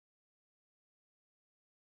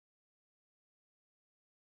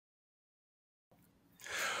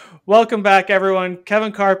Welcome back, everyone.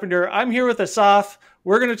 Kevin Carpenter. I'm here with Assaf.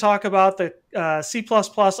 We're going to talk about the C++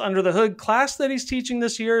 Under the Hood class that he's teaching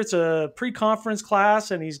this year. It's a pre-conference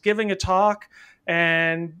class, and he's giving a talk.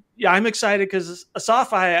 And yeah, I'm excited because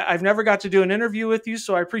Assaf, I've never got to do an interview with you,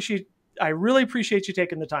 so I really appreciate you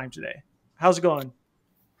taking the time today. How's it going?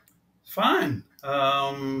 Fine.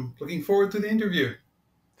 Looking forward to the interview.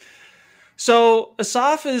 So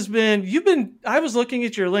Assaf I was looking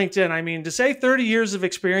at your LinkedIn. I mean, to say 30 years of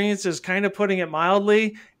experience is kind of putting it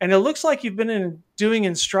mildly. And it looks like you've been doing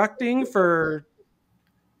instructing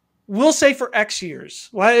we'll say for X years.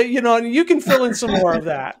 Why, you can fill in some more of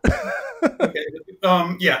that. Okay.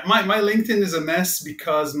 Yeah, my LinkedIn is a mess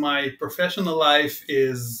because my professional life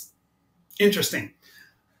is interesting.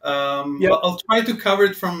 Yep. I'll try to cover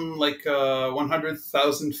it from like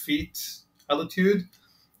 100,000 feet altitude.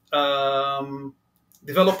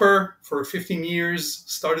 Developer for 15 years,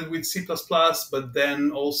 started with C++, but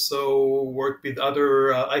then also worked with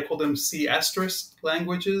other, I call them C**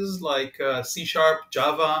 languages like C#,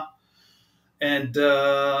 Java. And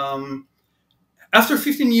after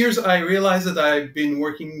 15 years, I realized that I've been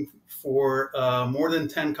working for more than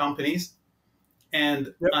 10 companies,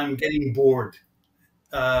 and Yep. I'm getting bored.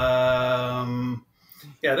 Yeah,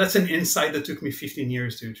 that's an insight that took me 15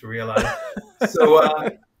 years to realize. So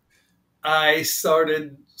I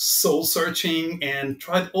started soul searching and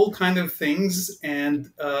tried all kinds of things,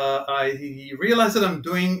 and I realized that I'm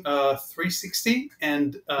doing 360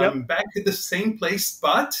 and Yep. back at the same place,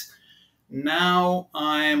 but now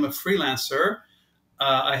I'm a freelancer.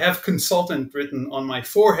 I have consultant written on my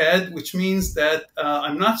forehead, which means that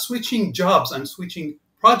I'm not switching jobs, I'm switching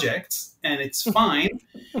projects, and it's fine.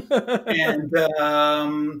 And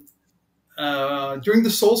during the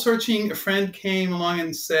soul searching, a friend came along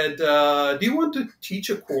and said, do you want to teach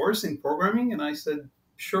a course in programming? And I said,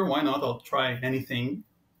 sure, why not? I'll try anything.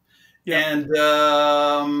 Yep. And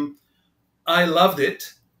I loved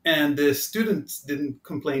it. And the students didn't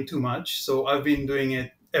complain too much. So I've been doing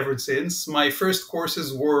it ever since. My first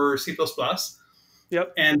courses were C++.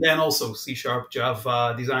 Yep. And then also C#,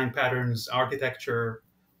 Java, design patterns, architecture,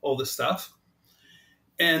 all this stuff.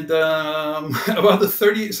 And about the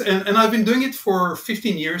 30, and I've been doing it for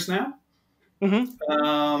 15 years now.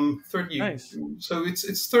 Mm-hmm. 30. Nice. So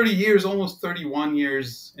it's 30 years, almost 31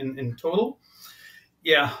 years in total.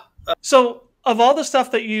 Yeah. So of all the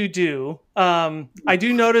stuff that you do, I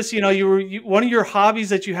do notice, one of your hobbies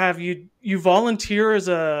that you have, you volunteer as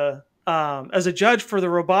a judge for the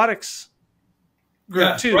robotics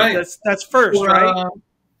group too. Right. That's first, right?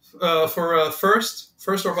 For first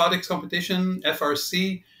robotics competition,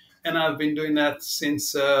 FRC, and I've been doing that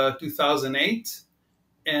since 2008.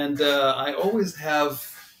 And I always have,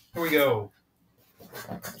 here we go.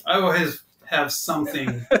 I always have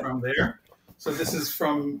something from there. So this is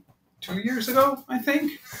from 2 years ago, I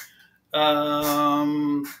think.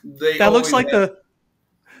 That looks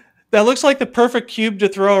like the perfect cube to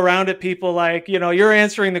throw around at people. Like, you're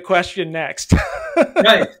answering the question next.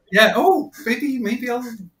 Right. Yeah. Oh, maybe I'll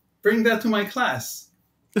bring that to my class.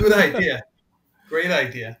 Good idea. Great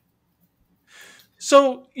idea.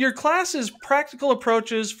 So your class is practical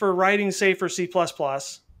approaches for writing safer C++.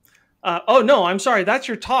 Oh, no, I'm sorry. That's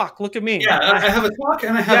your talk. Look at me. Yeah, I have a talk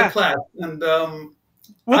and I have a class. And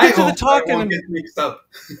we'll get to the talk and get mixed up.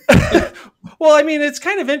 Well, I mean, it's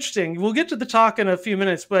kind of interesting. We'll get to the talk in a few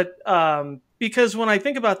minutes, but because when I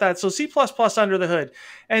think about that, so C++ under the hood.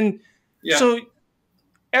 And so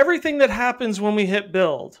everything that happens when we hit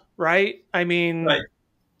build, right? I mean, right.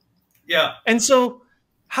 Yeah. And so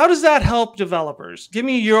how does that help developers? Give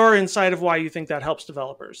me your insight of why you think that helps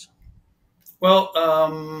developers. Well,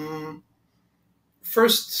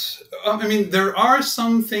 first, I mean, there are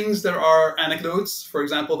some things that are anecdotes. For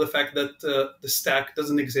example, the fact that the stack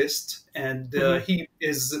doesn't exist and heap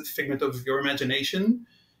is a figment of your imagination,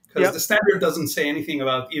 because the standard doesn't say anything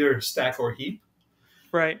about either stack or heap.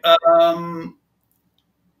 Right.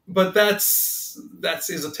 But that's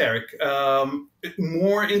esoteric.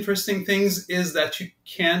 More interesting things is that you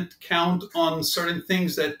can't count on certain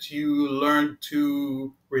things that you learn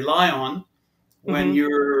to rely on when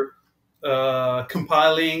you're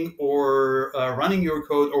compiling or running your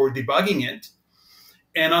code or debugging it.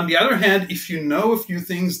 And on the other hand, if you know a few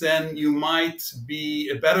things, then you might be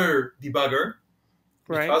a better debugger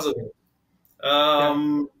because of it.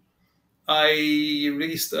 I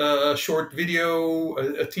released a short video,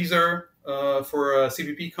 a teaser for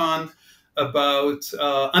CppCon about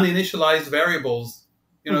uninitialized variables.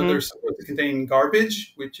 They're supposed to contain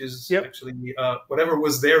garbage, which is actually whatever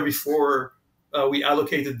was there before we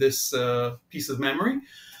allocated this piece of memory.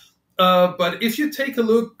 But if you take a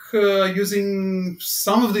look using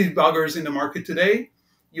some of the debuggers in the market today,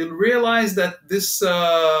 you'll realize that this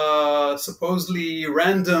supposedly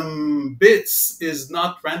random bits is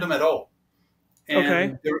not random at all. Okay.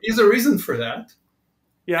 And there is a reason for that.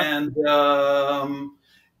 Yeah. And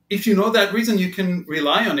if you know that reason, you can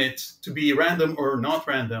rely on it to be random or not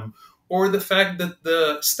random. Or the fact that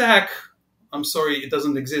the stack, I'm sorry, it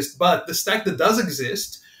doesn't exist, but the stack that does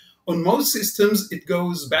exist, on most systems, it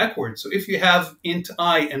goes backwards. So if you have int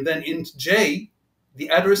I and then int j, the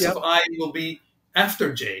address Yep. of I will be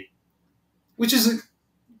after j, which is a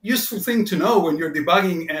useful thing to know when you're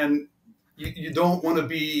debugging and you don't want to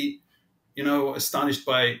be, astonished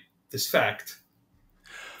by this fact.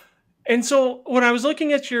 And so when I was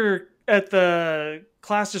looking at the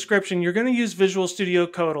class description, you're going to use Visual Studio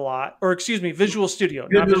Code a lot, or excuse me, Visual Studio,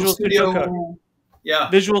 not Visual Studio Code. Yeah.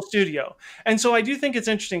 Visual Studio. And so I do think it's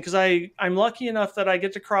interesting because I'm lucky enough that I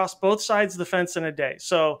get to cross both sides of the fence in a day.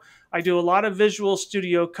 So I do a lot of Visual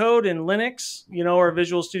Studio Code in Linux, or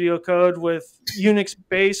Visual Studio Code with Unix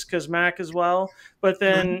base because Mac as well. But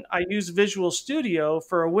then I use Visual Studio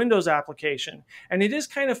for a Windows application. And it is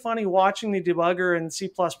kind of funny watching the debugger in C++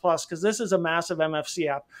 because this is a massive MFC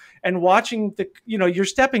app. And watching you're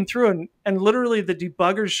stepping through and literally the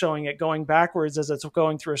debugger's showing it going backwards as it's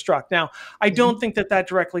going through a struct. Now, I don't think that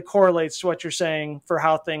directly correlates to what you're saying for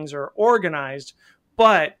how things are organized,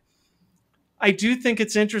 but I do think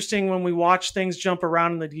it's interesting when we watch things jump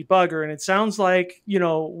around in the debugger. And it sounds like,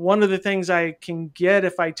 one of the things I can get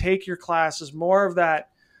if I take your class is more of that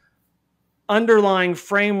underlying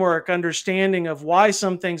framework understanding of why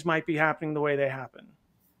some things might be happening the way they happen.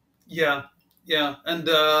 Yeah. Yeah. And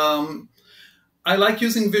I like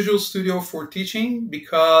using Visual Studio for teaching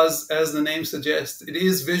because, as the name suggests, it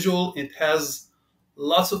is visual. It has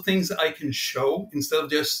lots of things I can show instead of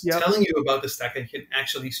just telling you about the stack. I can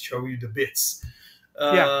actually show you the bits.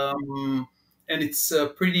 And it's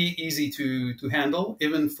pretty easy to handle,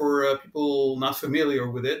 even for people not familiar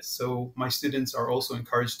with it. So my students are also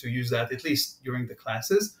encouraged to use that, at least during the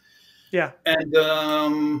classes. Yeah. And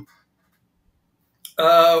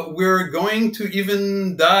we're going to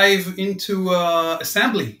even dive into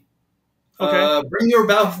assembly. Okay. Bring your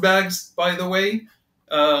bags, by the way.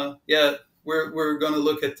 We're going to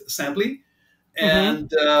look at assembly.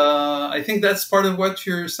 And I think that's part of what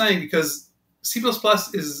you're saying, because C++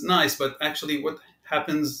 is nice, but actually what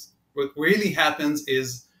really happens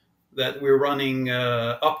is that we're running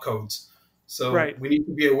opcodes. So we need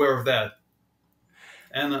to be aware of that.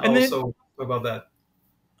 And also about that.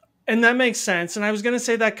 And that makes sense. And I was going to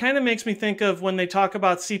say that kind of makes me think of when they talk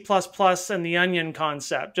about C++ and the onion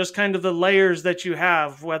concept, just kind of the layers that you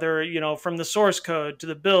have, whether, from the source code to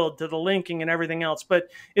the build to the linking and everything else. But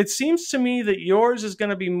it seems to me that yours is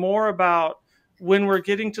going to be more about when we're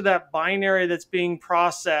getting to that binary that's being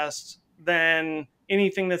processed than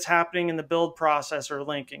anything that's happening in the build process or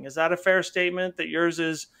linking. Is that a fair statement, that yours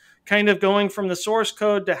is kind of going from the source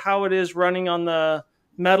code to how it is running on the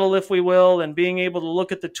metal, if we will, and being able to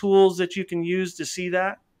look at the tools that you can use to see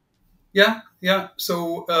that? Yeah.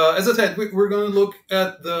 So as I said, we're going to look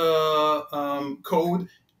at the code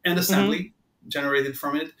and assembly generated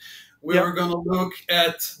from it. We're going to look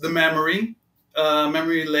at the memory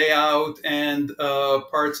layout, and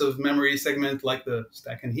parts of memory segment like the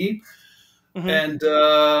stack and heap. And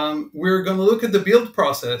we're going to look at the build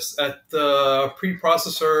process, at the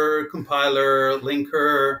preprocessor, compiler,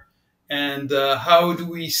 linker. And how do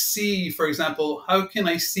we see, for example, how can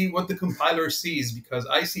I see what the compiler sees? Because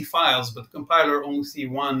I see files, but the compiler only see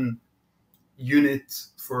one unit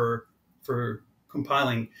for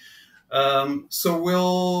compiling. So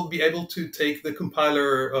we'll be able to take the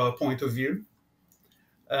compiler point of view.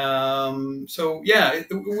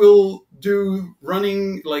 We'll do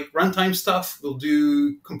running, like runtime stuff. We'll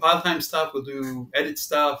do compile time stuff. We'll do edit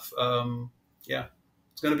stuff. It's going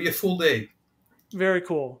to be a full day. Very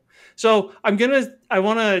cool. So I'm going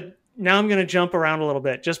to jump around a little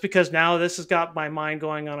bit, just because now this has got my mind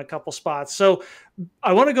going on a couple spots. So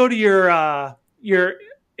I want to go to your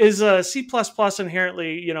is a C++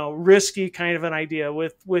 inherently, risky kind of an idea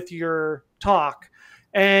with your talk.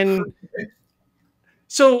 And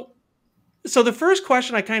so the first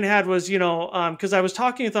question I kind of had was, because I was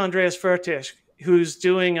talking with Andreas Fertisch, who's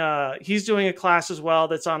doing a class as well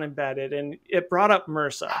that's on embedded, and it brought up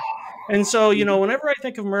MRSA. And so, whenever I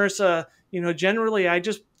think of MRSA, generally I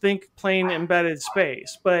just think plain embedded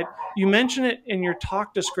space. But you mention it in your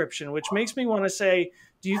talk description, which makes me want to say,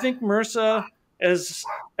 do you think MRSA as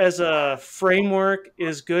a framework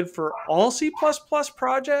is good for all C++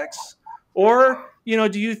 projects? Or,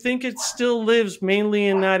 do you think it still lives mainly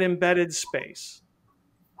in that embedded space?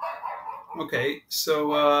 Okay,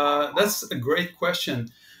 so that's a great question.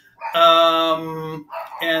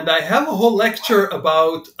 And I have a whole lecture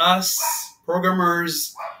about us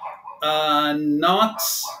programmers not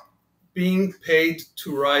being paid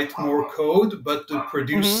to write more code, but to Mm-hmm.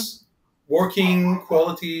 produce working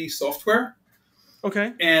quality software.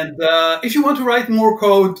 Okay. And if you want to write more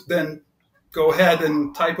code, then go ahead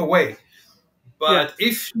and type away. Yeah. But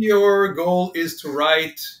if your goal is to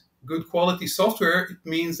write good quality software, it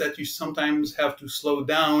means that you sometimes have to slow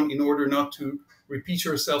down in order not to repeat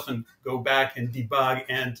yourself and go back and debug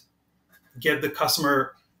and get the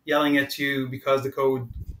customer yelling at you because the code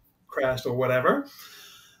crashed or whatever.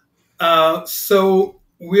 So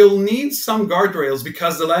we'll need some guardrails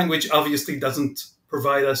because the language obviously doesn't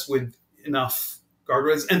provide us with enough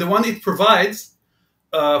guardrails. And the one it provides,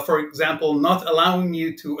 for example, not allowing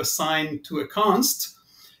you to assign to a const,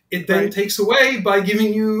 it then Right. takes away by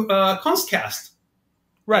giving you a const cast.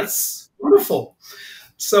 Right. That's wonderful.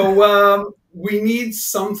 So we need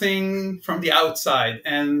something from the outside,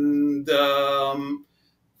 and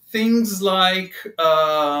things like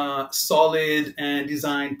solid and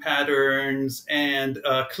design patterns and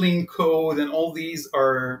clean code and all these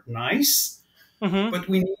are nice, Mm-hmm. but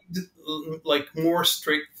we need like more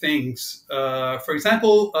strict things. For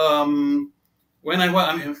example, I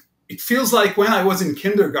mean, it feels like when I was in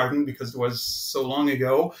kindergarten, because it was so long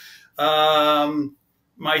ago,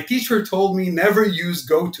 my teacher told me never use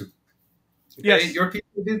goto. Okay, Yes. your teacher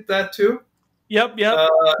did that too? Yep. Yep. Uh,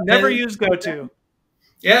 Never and use goto.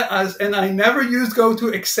 Yeah, and I never used goto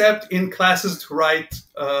except in classes to write,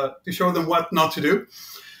 to show them what not to do.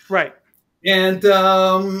 Right. And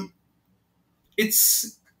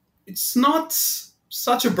it's not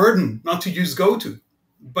such a burden not to use goto,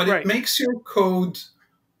 but it Right. makes your code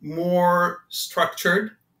more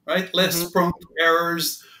structured, right? Less Mm-hmm. prone to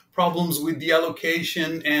errors, problems with the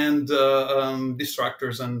allocation and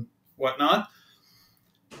destructors and whatnot.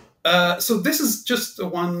 So this is just a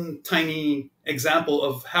one tiny example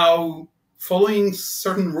of how following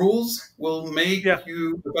certain rules will make Yeah.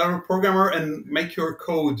 you a better programmer and make your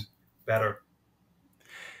code better.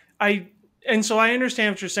 I and so I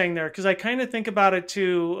understand what you're saying there because I kind of think about it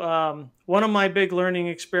too. One of my big learning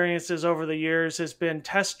experiences over the years has been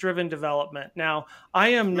test-driven development. Now, I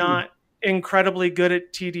am Mm. not incredibly good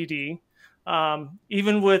at TDD,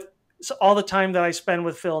 even with all the time that I spend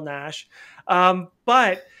with Phil Nash.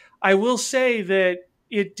 But I will say that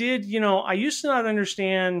it did. I used to not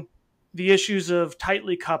understand the issues of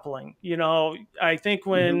tightly coupling. I think Mhm.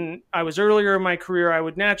 when I was earlier in my career, I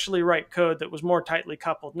would naturally write code that was more tightly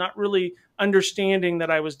coupled, not really understanding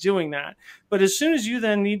that I was doing that. But as soon as you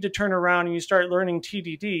then need to turn around and you start learning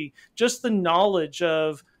TDD, just the knowledge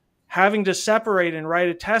of having to separate and write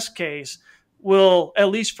a test case will, at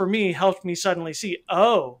least for me, help me suddenly see,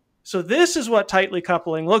 oh, so this is what tightly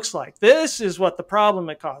coupling looks like. This is what the problem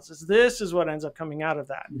it causes. This is what ends up coming out of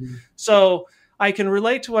that. Mhm. So I can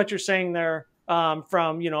relate to what you're saying there,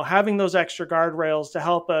 from having those extra guardrails to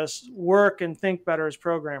help us work and think better as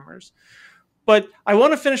programmers. But I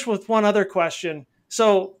want to finish with one other question.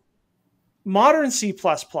 So modern C++,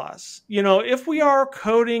 if we are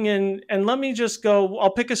coding and let me just go, I'll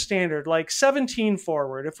pick a standard like 17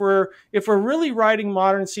 forward. If we're really writing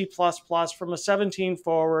modern C++ from a 17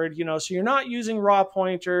 forward, so you're not using raw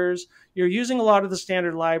pointers, you're using a lot of the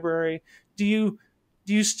standard library. Do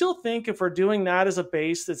you still think if we're doing that as a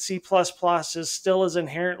base that C++ is still as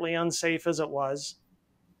inherently unsafe as it was?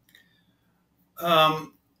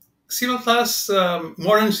 Um,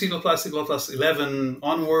 modern C++, 11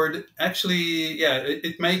 onward, yeah,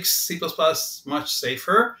 it makes C++ much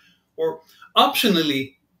safer, or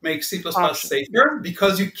optionally makes C++ Option. safer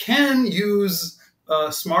because you can use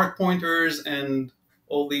smart pointers and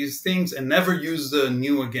all these things and never use the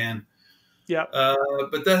new again. Yeah. Uh,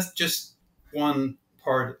 but that's just one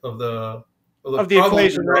part of the Of the problem.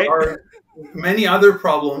 equation, There right? are many other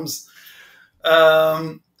problems.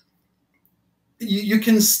 Um, you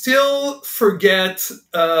can still forget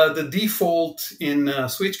the default in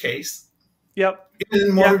switch case Yep. in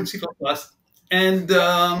Yep. modern C++, and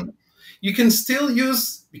Yep. you can still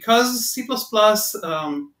use because C++.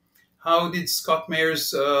 How did Scott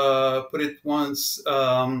Mayers put it once?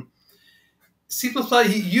 C++.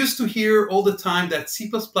 He used to hear all the time that C++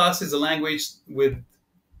 is a language with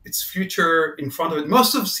its future in front of it.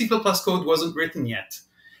 Most of C++ code wasn't written yet,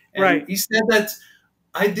 and Right. he said that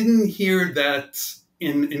I didn't hear that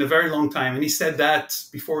in a very long time. And he said that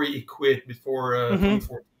before he quit, before Mm-hmm.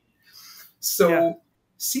 2014. Yeah. So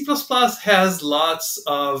C++ has lots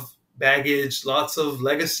of baggage, lots of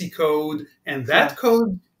legacy code, and Yeah. that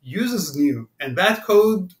code uses new. And that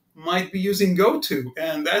code might be using goto.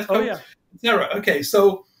 And that Oh code. yeah. Sarah, okay,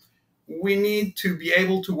 so we need to be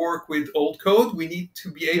able to work with old code. We need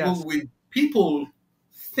to be able Yes. with people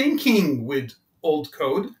thinking with old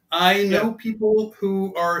code. I Yeah. know people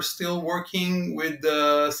who are still working with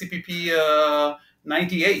CPP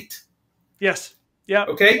 98. Yes. Yep.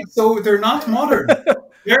 Okay, so they're not modern.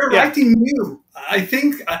 They're Yeah. writing new.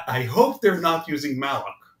 I hope they're not using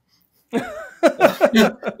malloc.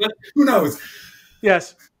 But who knows?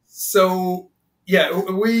 Yes. So yeah,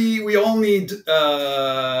 we all need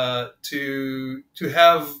to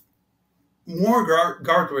have more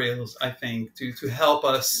guardrails, I think, to help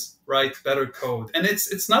us write better code. And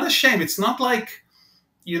it's not a shame. It's not like,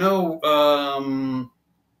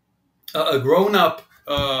 a grown up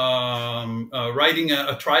riding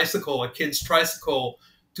a tricycle, a kid's tricycle,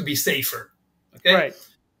 to be safer. Okay, Right.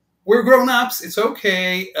 we're grown ups. It's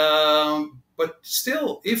okay. But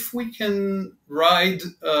still, if we can ride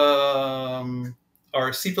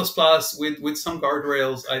our C++ with some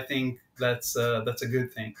guardrails, I think that's a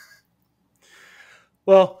good thing.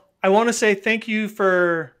 Well, I want to say thank you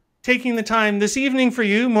for taking the time this evening for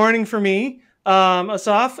you, morning for me,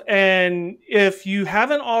 Assaf. And if you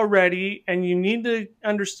haven't already and you need to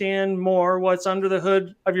understand more what's under the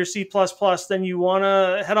hood of your C++, then you want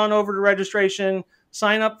to head on over to registration,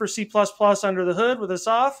 sign up for C++ Under the Hood with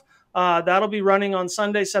Assaf. That'll be running on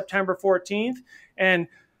Sunday, September 14th. And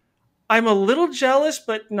I'm a little jealous,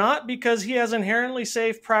 but not because he has inherently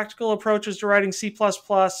safe, practical approaches to writing C++,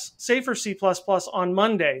 safer C++ on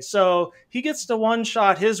Monday. So he gets to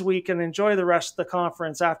one-shot his week and enjoy the rest of the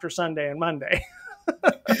conference after Sunday and Monday.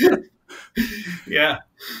 Yeah.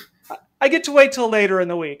 I get to wait till later in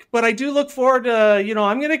the week, but I do look forward to,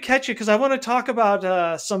 I'm going to catch you because I want to talk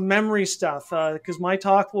about some memory stuff because my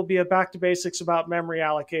talk will be a back to basics about memory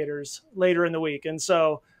allocators later in the week. And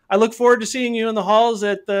so I look forward to seeing you in the halls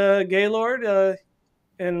at the Gaylord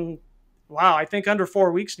in, wow, I think under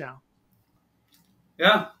 4 weeks now.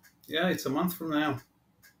 Yeah. Yeah. It's a month from now.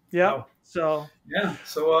 Yeah. Wow. So, yeah.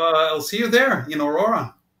 So I'll see you there in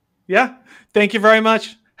Aurora. Yeah. Thank you very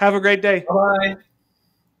much. Have a great day. Bye.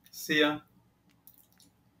 See ya.